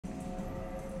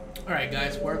Alright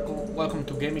guys, welcome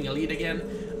to Gaming Elite again.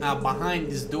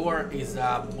 Behind this door is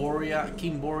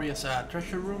King Boreas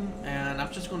treasure room, and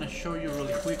I'm just going to show you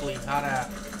really quickly how to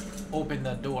open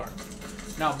that door.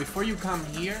 Now, before you come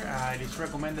here, it is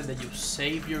recommended that you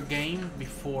save your game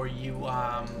before you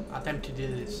attempt to do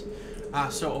this.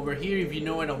 So over here, if you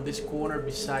know it, on this corner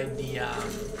beside the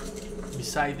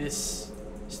beside this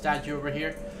statue over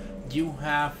here, you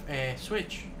have a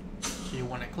switch. So you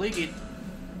want to click it.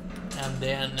 And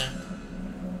then,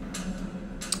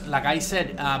 like I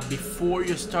said, before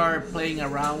you start playing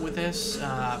around with this,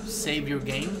 save your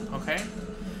game, okay?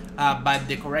 But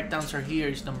the correct answer here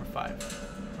is number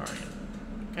 5. Alright,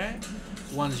 okay?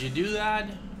 Once you do that,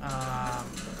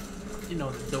 you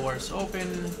know, the door is open,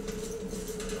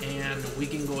 and we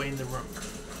can go in the room.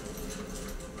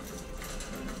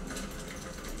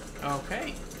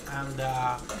 Okay, and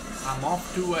I'm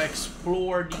off to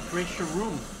explore the treasure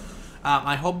room.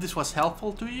 I hope this was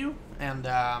helpful to you, and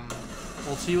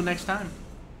we'll see you next time.